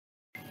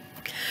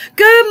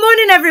Good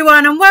morning,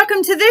 everyone, and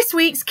welcome to this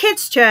week's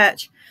Kids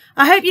Church.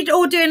 I hope you're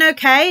all doing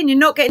okay and you're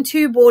not getting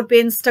too bored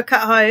being stuck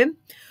at home.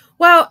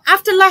 Well,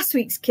 after last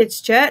week's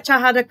Kids Church, I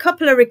had a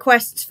couple of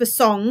requests for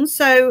songs,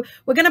 so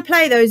we're going to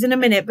play those in a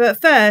minute. But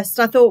first,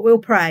 I thought we'll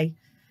pray.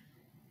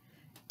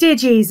 Dear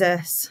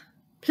Jesus,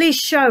 please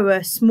show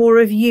us more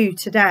of you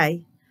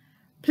today.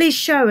 Please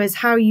show us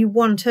how you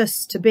want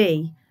us to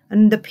be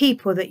and the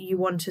people that you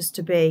want us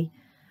to be,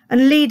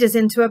 and lead us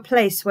into a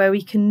place where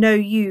we can know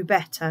you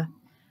better.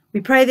 We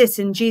pray this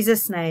in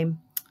Jesus' name.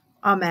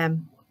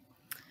 Amen.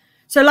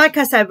 So like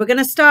I said, we're going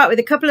to start with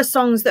a couple of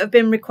songs that have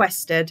been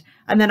requested,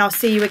 and then I'll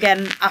see you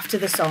again after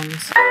the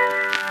songs.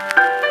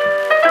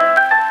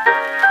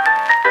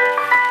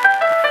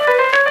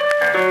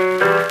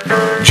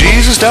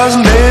 Jesus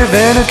doesn't live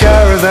in a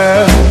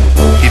caravan.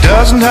 He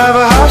doesn't have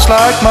a house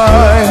like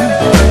mine.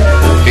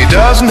 He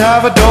doesn't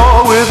have a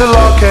door with a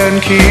lock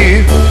and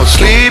key, or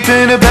sleep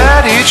in a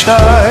bed each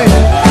night.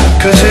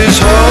 'Cause his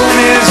home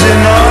is in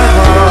my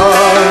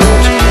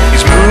heart.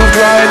 He's moved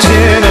right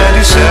in and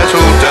he's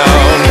settled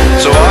down.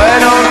 So I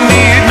don't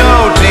need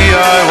no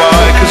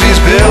DIY, 'cause he's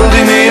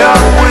building me up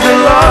with a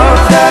love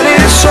that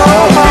is so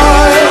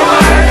high,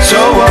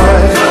 so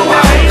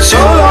wide,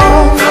 so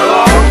long,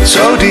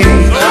 so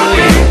deep,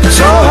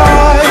 so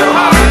high,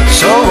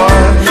 so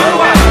wide,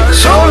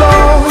 so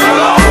long,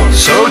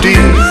 so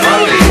deep.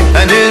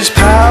 And his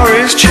power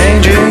is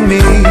changing me.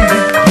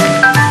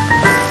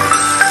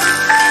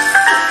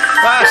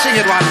 Sing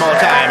it one more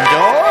time,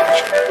 George.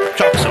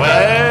 Chops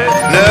away.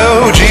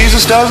 No,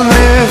 Jesus doesn't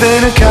live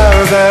in a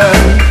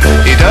caravan.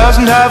 He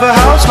doesn't have a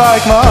house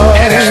like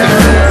mine.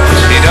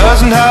 He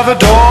doesn't have a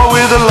door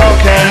with a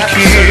lock and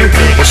key,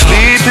 or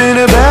sleep in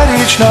a bed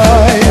each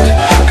night.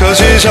 'Cause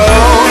his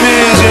home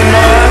is in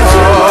my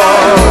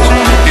heart.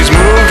 He's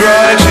moved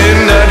right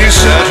in and he's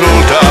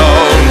settled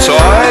down. So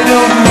I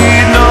don't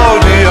need no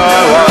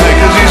DIY,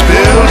 'cause he's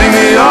building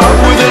me up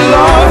with a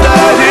love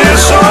that is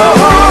so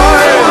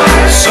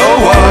high, so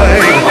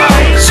wide,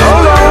 so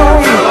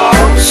long,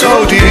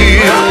 so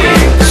deep,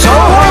 so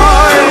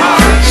high,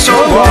 so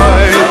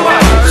wide,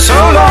 so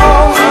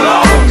long,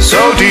 so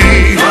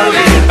deep.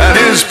 And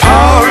his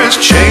power is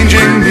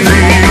changing me.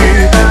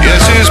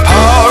 Yes, his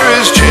power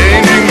is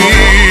changing me.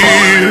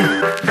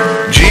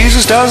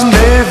 Jesus doesn't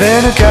live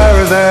in a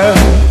caravan.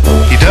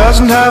 He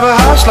doesn't have a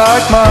house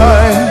like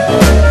mine.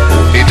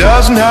 He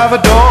doesn't have a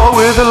door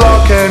with a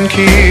lock and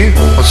key,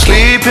 or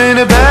sleep in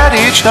a bed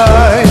each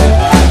night.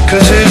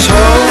 'Cause his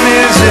home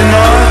is in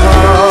my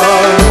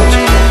heart.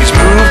 He's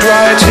moved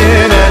right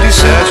in and he's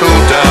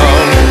settled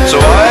down. So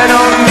I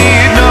don't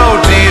need no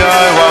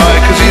DIY,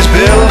 'cause he's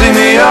building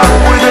me up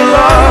with a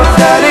love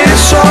that is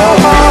so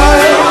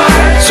high,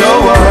 so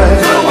wide,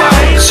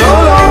 so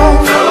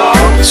long,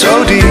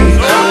 so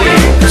deep,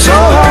 so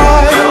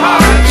high,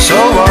 so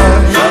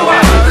wide,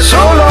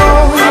 so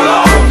long,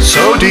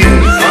 so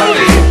deep.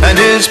 And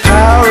his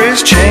power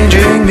is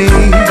changing me.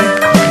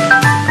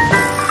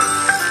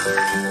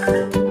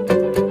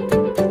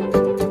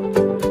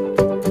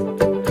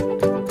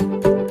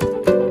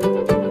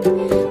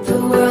 The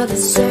world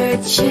is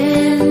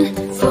searching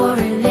for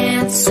an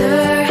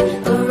answer,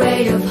 a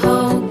ray of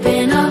hope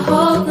in a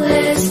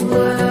hopeless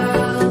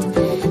world.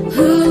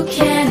 Who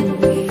can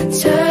we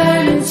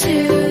turn to?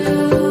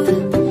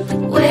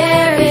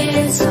 Where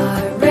is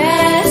our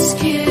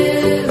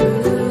rescue?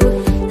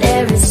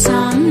 There is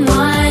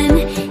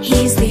someone,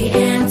 he's the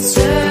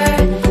answer.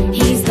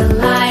 He's the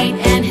light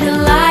and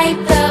he'll light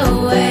the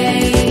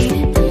way.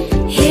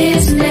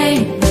 His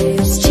name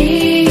is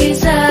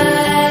Jesus,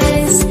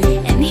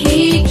 and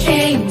he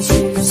came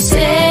to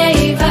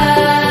save us.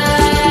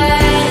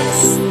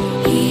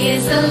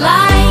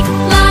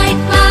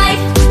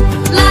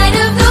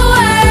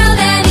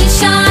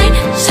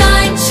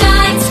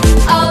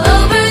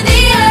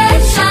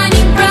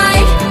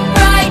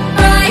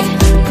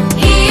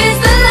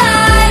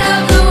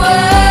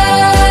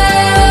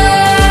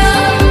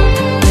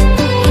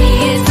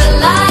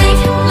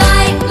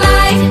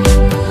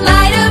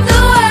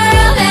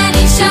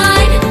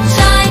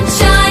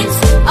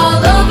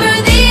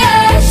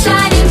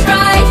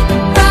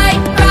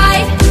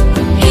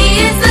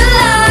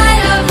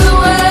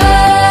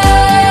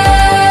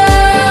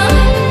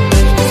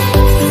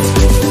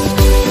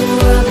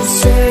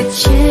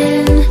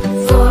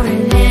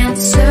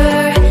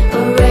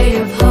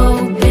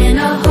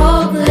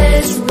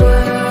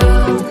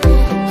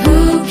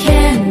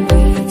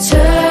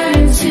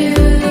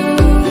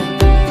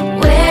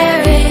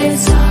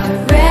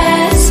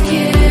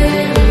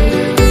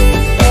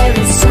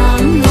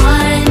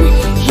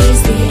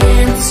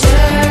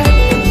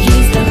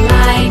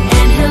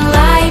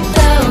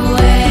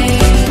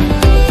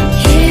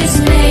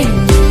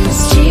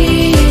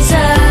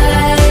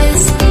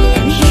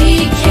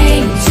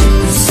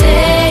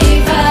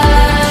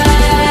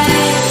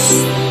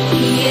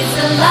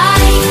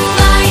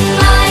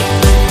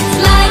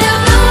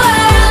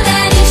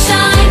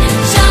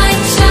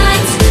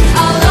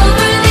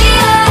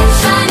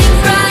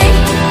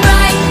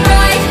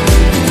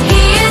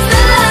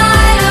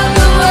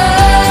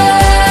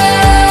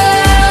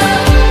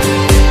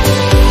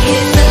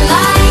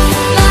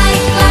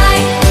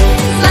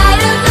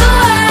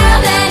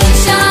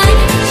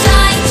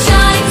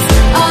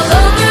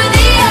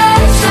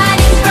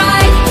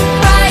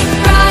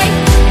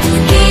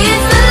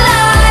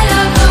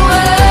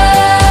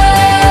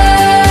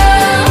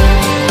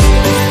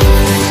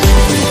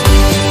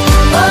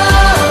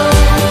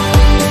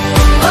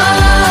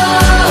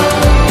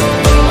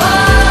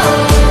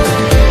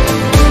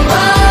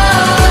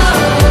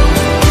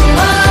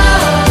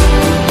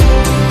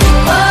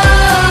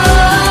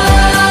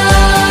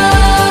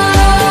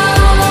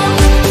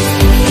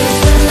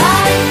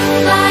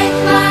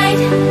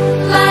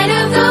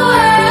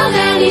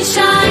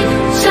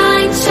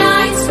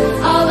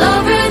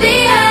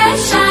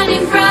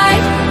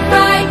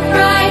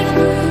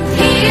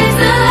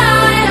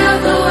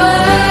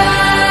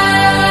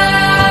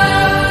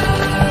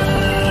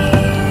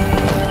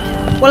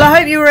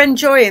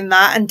 enjoying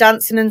that and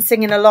dancing and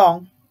singing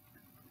along.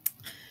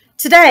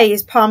 Today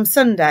is Palm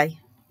Sunday.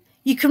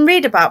 You can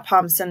read about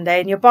Palm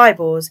Sunday in your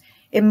Bibles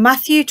in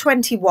Matthew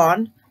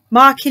 21,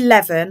 Mark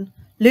 11,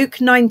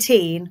 Luke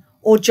 19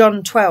 or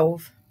John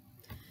 12.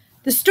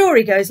 The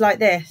story goes like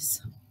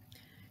this.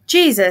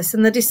 Jesus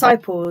and the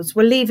disciples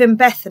were leaving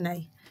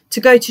Bethany to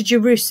go to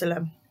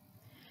Jerusalem.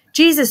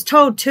 Jesus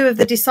told two of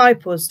the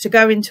disciples to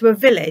go into a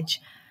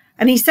village,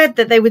 and he said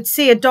that they would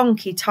see a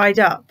donkey tied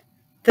up,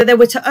 that they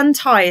were to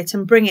untie it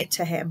and bring it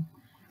to him,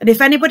 and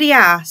if anybody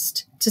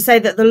asked, to say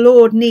that the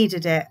Lord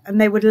needed it and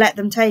they would let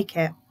them take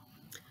it.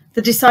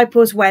 The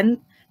disciples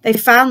went, they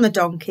found the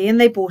donkey and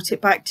they brought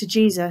it back to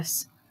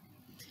Jesus.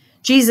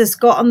 Jesus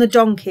got on the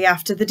donkey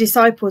after the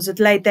disciples had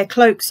laid their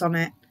cloaks on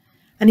it,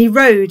 and he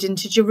rode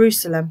into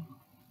Jerusalem.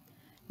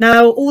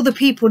 Now all the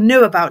people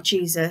knew about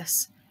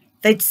Jesus.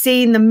 They'd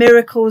seen the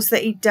miracles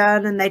that he'd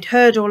done and they'd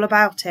heard all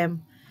about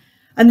him.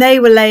 And they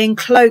were laying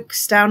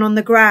cloaks down on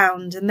the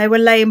ground and they were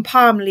laying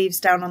palm leaves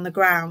down on the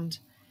ground.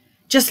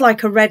 Just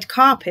like a red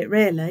carpet,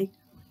 really.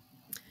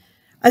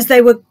 As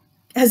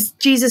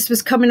Jesus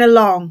was coming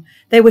along,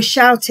 they were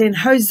shouting,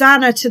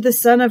 "Hosanna to the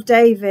Son of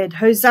David,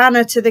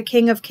 Hosanna to the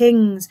King of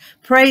Kings,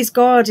 praise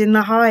God in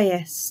the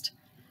highest."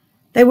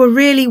 They were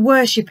really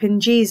worshipping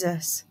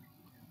Jesus.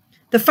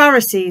 The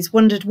Pharisees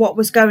wondered what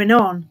was going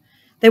on.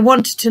 They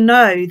wanted to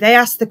know. They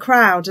asked the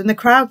crowd, and the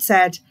crowd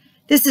said,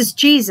 "This is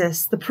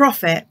Jesus, the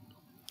prophet."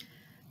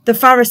 The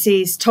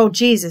Pharisees told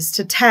Jesus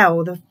to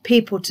tell the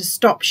people to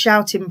stop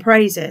shouting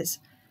praises.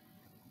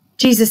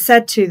 Jesus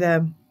said to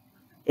them,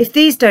 "If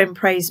these don't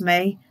praise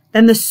me,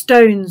 then the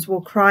stones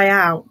will cry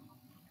out."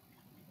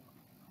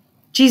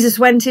 Jesus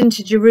went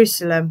into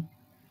Jerusalem.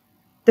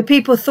 The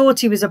people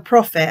thought he was a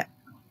prophet.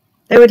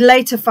 They would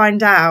later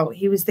find out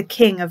he was the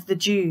King of the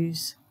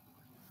Jews.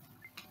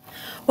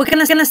 We're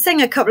going to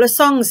sing a couple of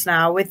songs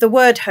now with the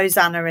word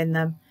Hosanna in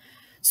them.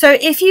 So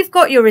if you've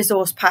got your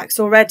resource packs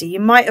already, you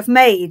might have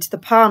made the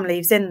palm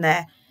leaves in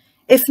there.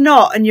 If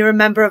not, and you're a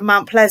member of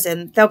Mount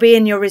Pleasant, they'll be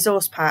in your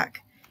resource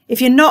pack.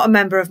 If you're not a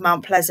member of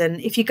Mount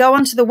Pleasant, if you go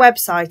onto the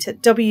website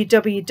at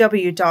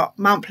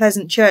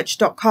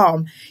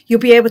www.mountpleasantchurch.com, you'll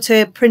be able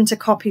to print a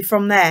copy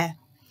from there.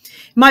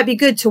 It might be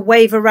good to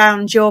wave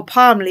around your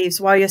palm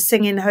leaves while you're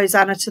singing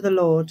Hosanna to the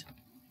Lord.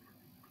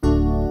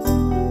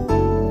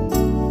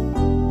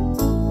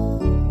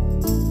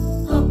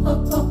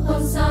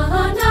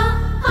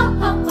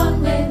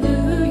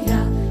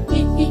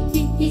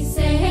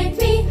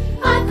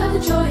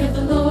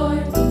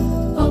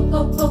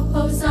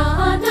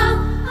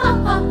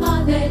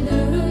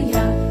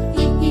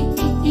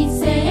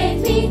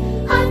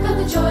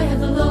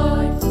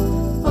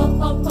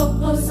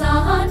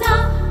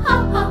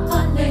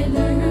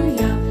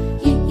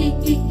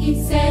 He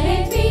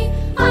saved me,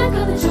 I've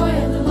got the joy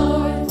of the Lord.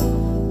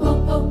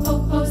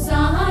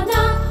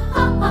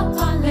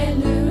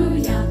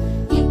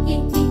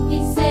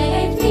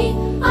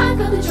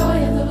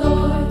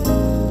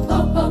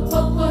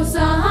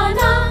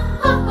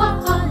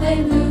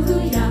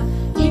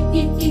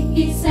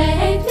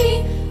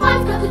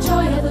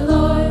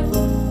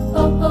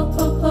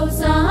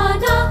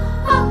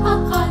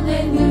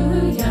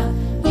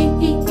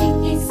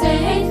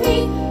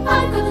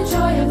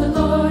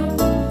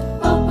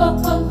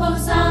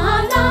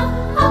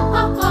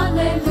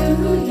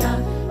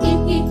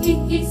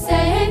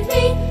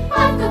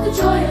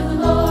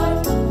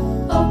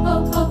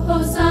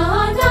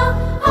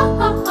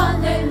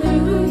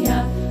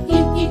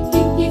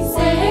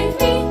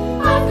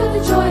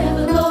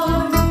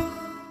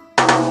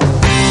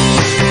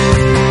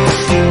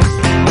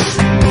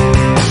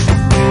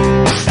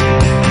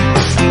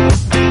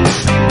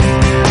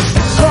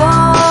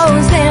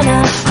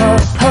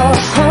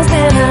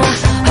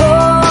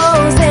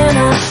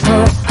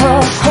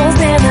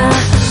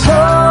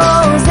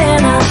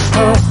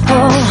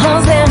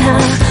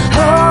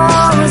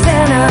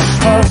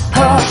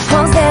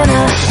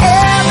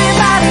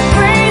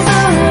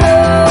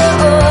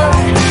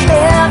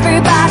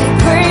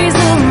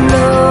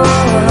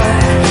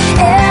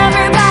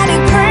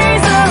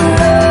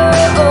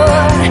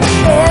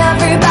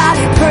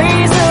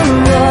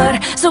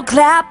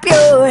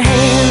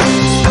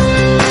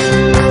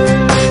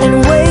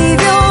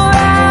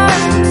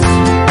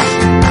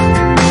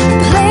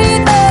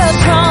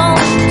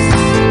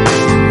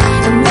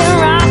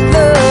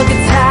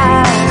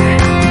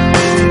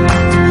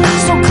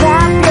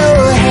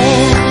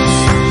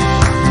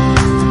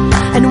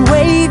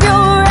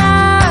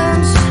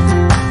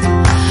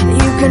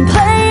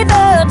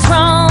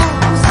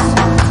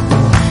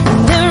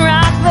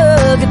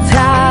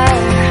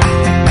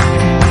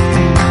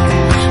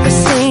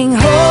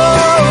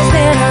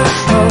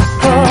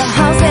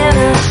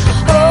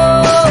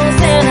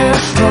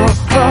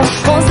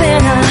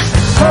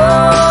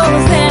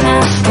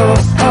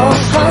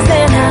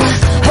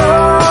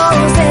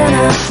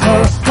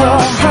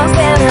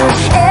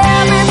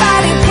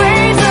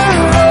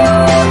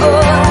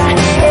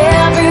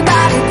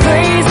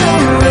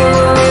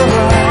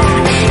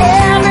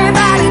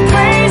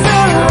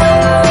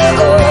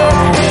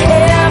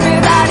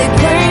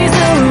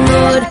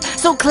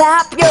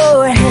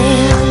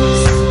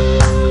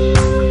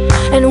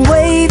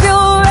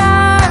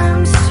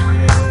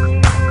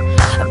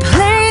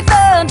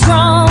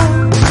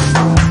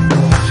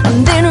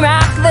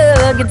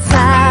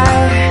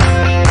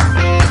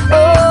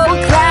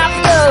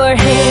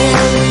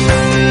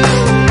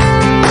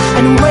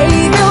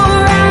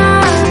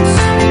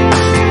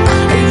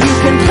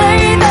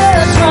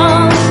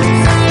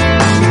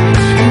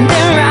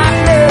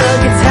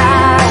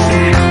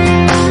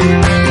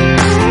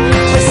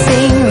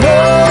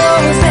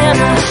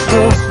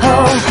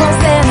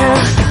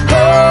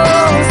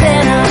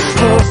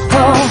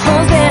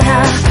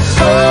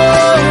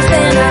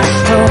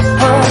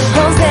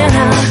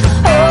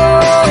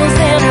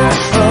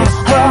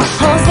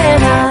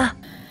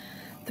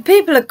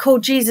 people had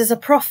called Jesus a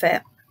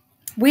prophet,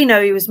 we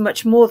know he was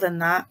much more than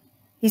that.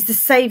 He's the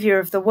saviour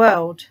of the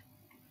world.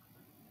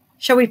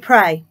 Shall we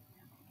pray?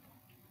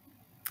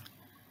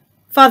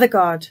 Father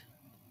God,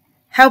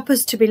 help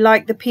us to be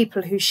like the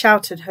people who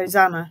shouted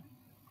Hosanna.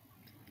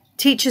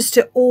 Teach us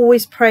to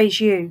always praise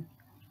you.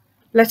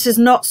 Let us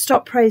not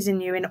stop praising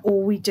you in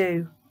all we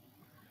do.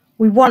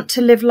 We want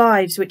to live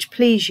lives which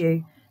please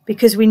you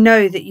because we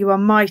know that you are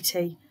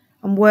mighty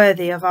and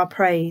worthy of our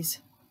praise.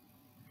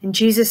 In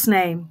Jesus'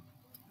 name,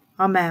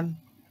 Amen.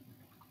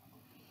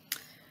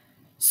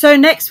 So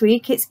next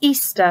week it's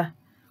Easter.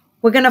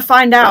 We're going to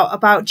find out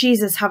about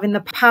Jesus having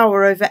the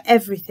power over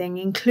everything,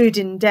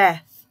 including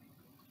death.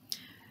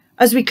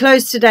 As we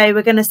close today,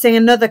 we're going to sing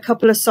another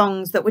couple of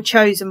songs that were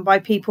chosen by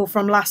people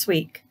from last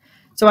week.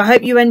 So I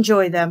hope you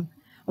enjoy them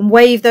and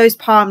wave those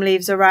palm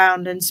leaves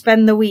around and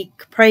spend the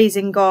week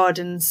praising God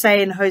and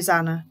saying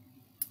Hosanna.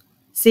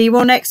 See you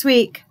all next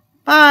week.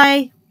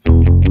 Bye.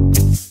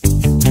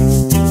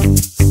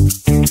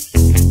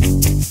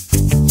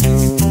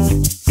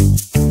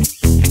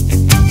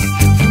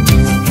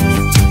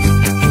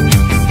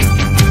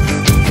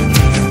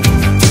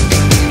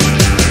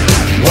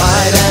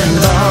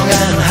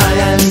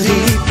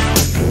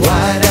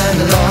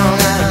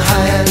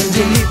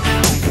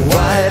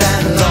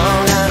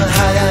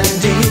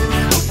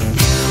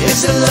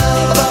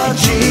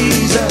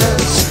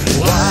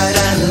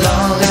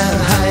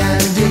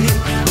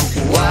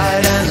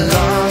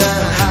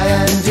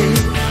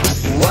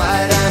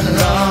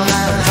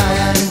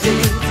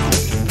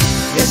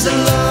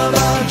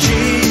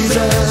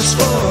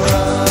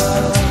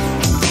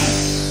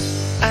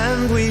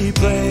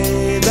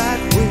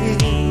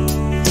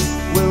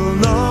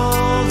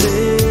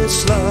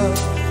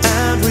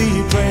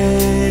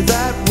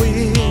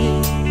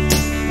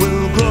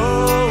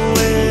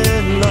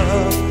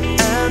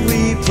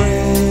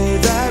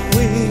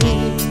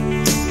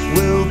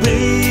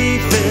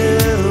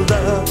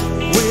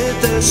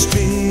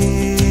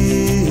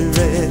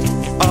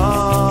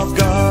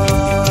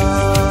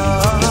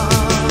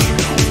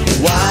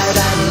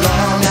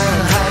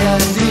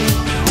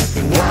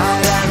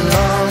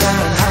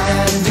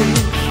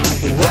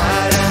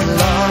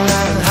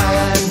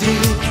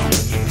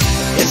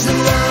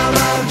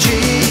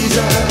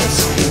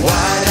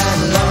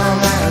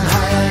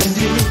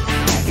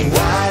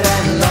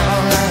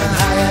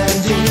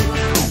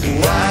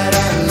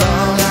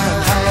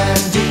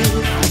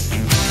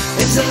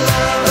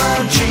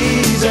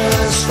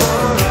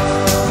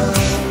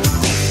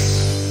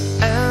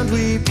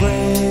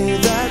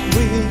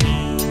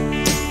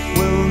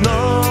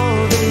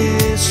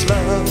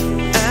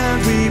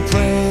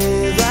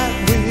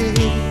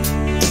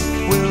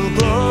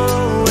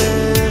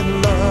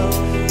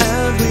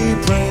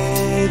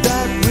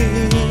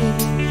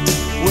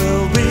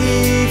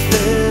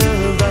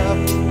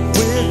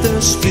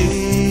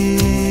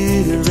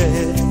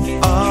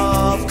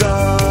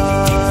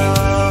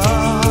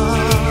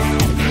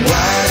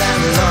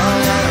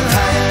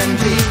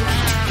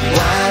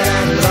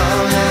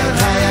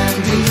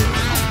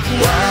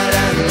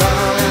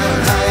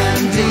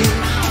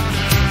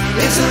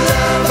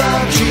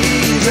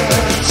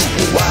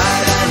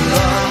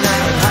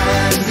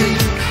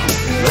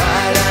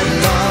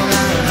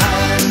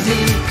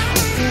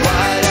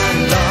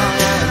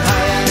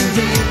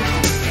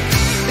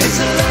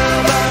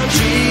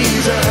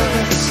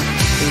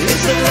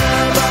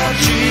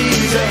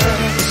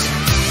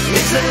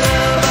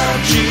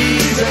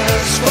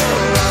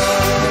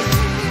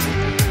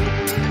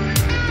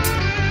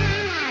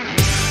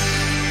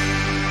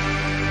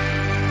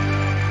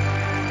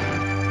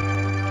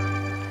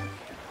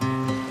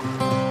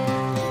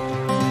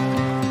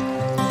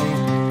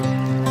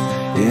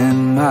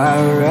 In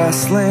my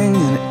wrestling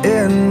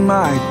and in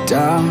my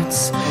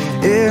doubts,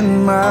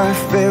 in my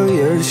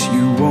failures,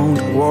 you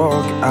won't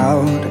walk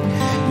out.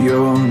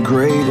 Your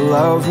great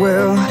love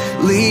will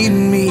lead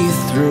me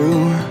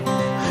through.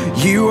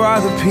 You are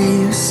the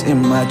peace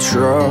in my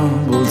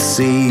troubled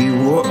sea.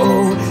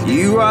 Whoa,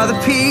 you are the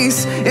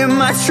peace in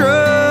my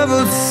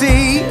troubled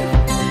sea.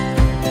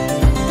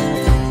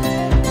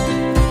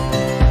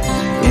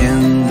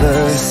 In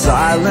the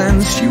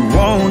silence, you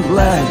won't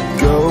let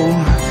go.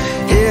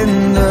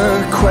 In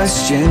the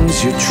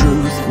questions, your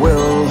truth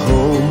will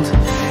hold.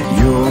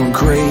 Your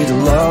great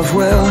love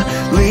will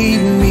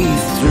lead me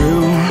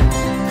through.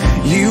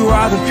 You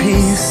are the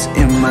peace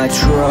in my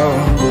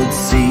troubled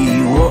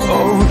sea.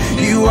 Whoa,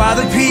 you are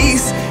the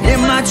peace in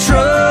my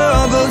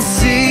troubled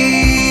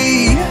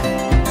sea.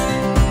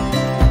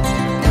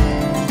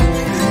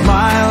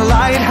 My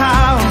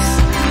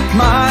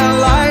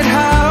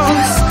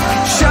lighthouse,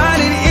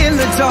 shining in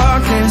the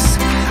darkness,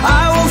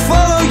 I will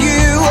follow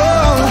you.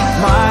 Oh,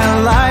 my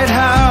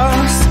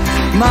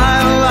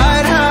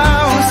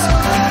lighthouse,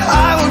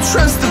 I will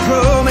trust the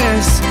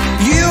promise.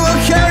 You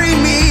will carry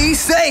me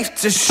safe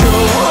to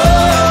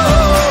shore.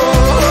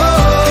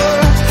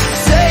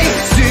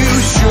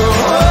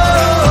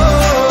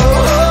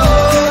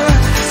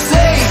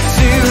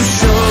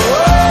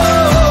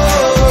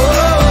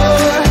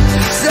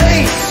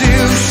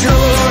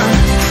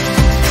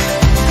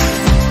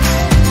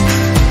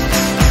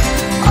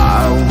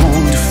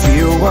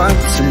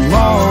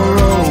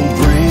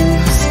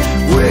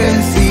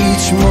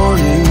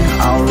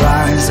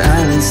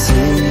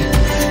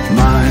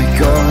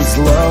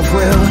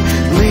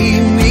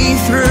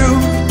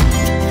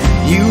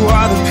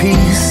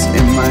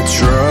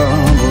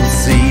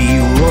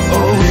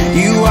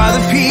 You are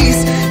the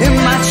peace